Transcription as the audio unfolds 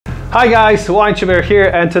Hi guys, WineTuber here,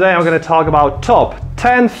 and today I'm going to talk about top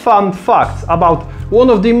 10 fun facts about one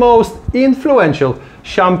of the most influential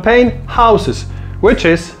champagne houses, which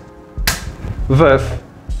is Veuve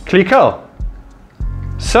Clicquot.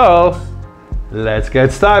 So, let's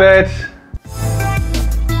get started.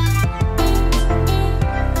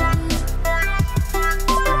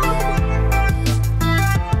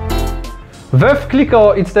 Veuve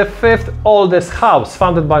Clicquot is the fifth oldest house,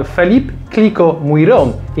 founded by Philippe Clicquot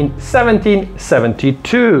in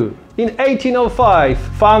 1772. In 1805,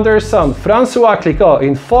 founder's son Francois Clicquot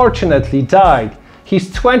unfortunately died.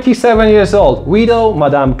 His 27 years old widow,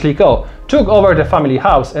 Madame Clicquot, took over the family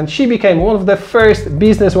house, and she became one of the first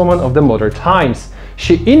businesswomen of the modern times.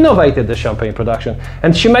 She innovated the champagne production,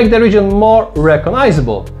 and she made the region more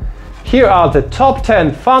recognizable. Here are the top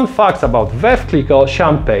 10 fun facts about Veuve Clicquot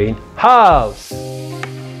Champagne House.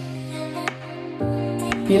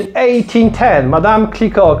 In 1810, Madame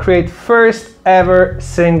Clicquot created first ever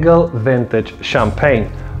single vintage champagne.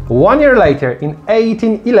 1 year later, in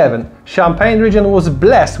 1811, Champagne region was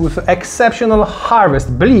blessed with exceptional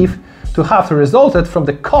harvest believed to have resulted from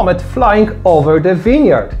the comet flying over the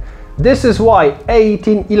vineyard. This is why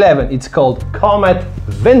 1811 it's called Comet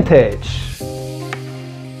Vintage.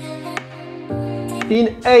 In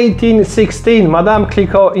 1816, Madame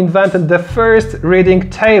Clicquot invented the first reading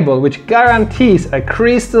table, which guarantees a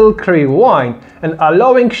crystal clear wine and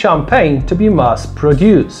allowing champagne to be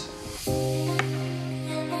mass-produced.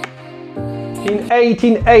 In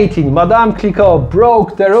 1818, Madame Clicquot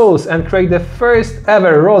broke the rules and created the first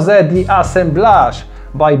ever rosé d'assemblage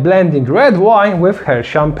by blending red wine with her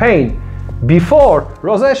champagne. Before,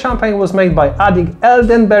 rosé champagne was made by adding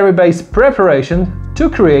elderberry-based preparation to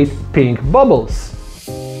create pink bubbles.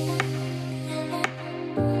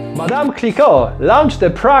 Madame Clicquot launched a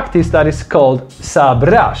practice that is called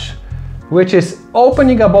Sabrage, which is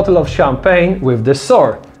opening a bottle of champagne with the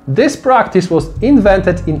sword. This practice was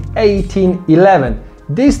invented in 1811.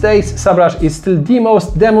 These days, Sabrage is still the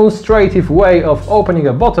most demonstrative way of opening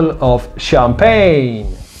a bottle of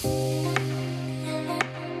champagne.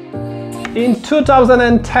 In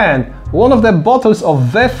 2010, one of the bottles of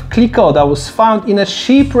Veuve Clicquot that was found in a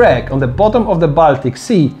shipwreck on the bottom of the Baltic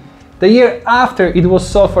Sea. The year after, it was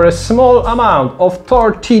sold for a small amount of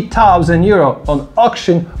 €30,000 on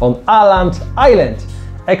auction on Aailand Island.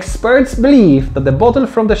 Experts believe that the bottle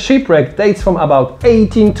from the shipwreck dates from about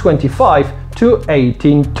 1825 to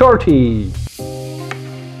 1830.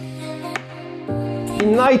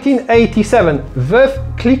 In 1987, Veuve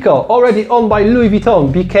Clicquot, already owned by Louis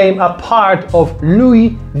Vuitton, became a part of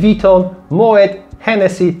Louis Vuitton Moët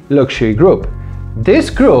Hennessy luxury group. This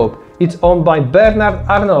group is owned by Bernard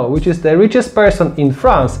Arnault, which is the richest person in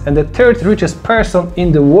France and the third richest person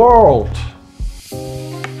in the world.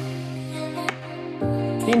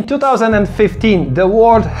 In 2015, the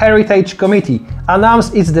World Heritage Committee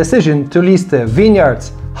announced its decision to list the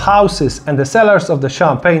vineyards, houses and the cellars of the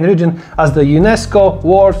Champagne region as the UNESCO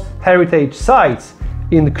World Heritage Sites,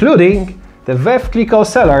 including the Veuve Clicquot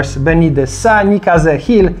cellars beneath the Saint-Nicazet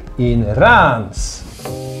Hill in Reims.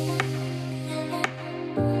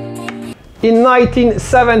 In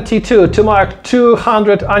 1972, to mark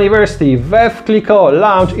 200th anniversary, Veuve Clicquot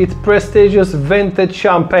launched its prestigious vintage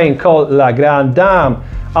champagne called La Grande Dame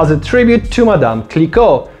as a tribute to Madame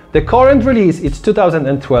Clicquot. The current release is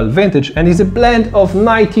 2012 vintage and is a blend of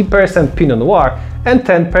 90% Pinot Noir and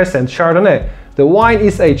 10% Chardonnay. The wine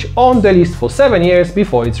is aged on the list for 7 years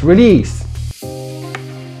before its release.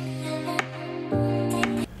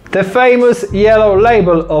 The famous yellow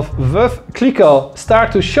label of Veuve Clicquot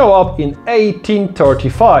started to show up in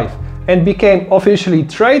 1835 and became officially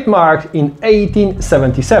trademarked in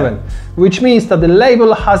 1877, which means that the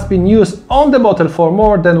label has been used on the bottle for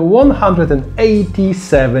more than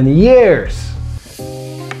 187 years.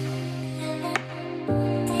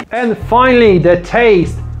 And finally, the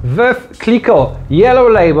taste. Veuve Clicquot yellow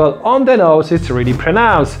label on the nose is really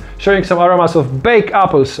pronounced, showing some aromas of baked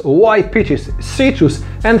apples, white peaches, citrus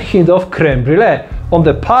and hint of creme brulee. On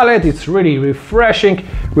the palate, it's really refreshing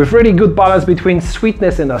with really good balance between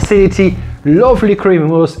sweetness and acidity, lovely creamy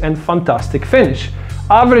mousse and fantastic finish.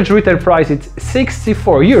 Average retail price is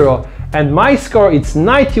 €64 and my score is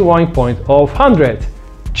 91 out of 100.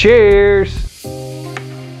 Cheers!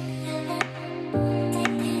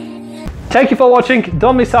 Thank you for watching.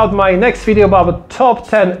 Don't miss out my next video about the top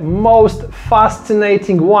 10 most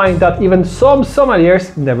fascinating wine that even some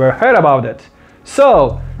sommeliers never heard about it.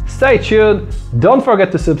 So stay tuned, don't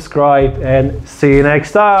forget to subscribe and see you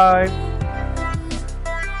next time.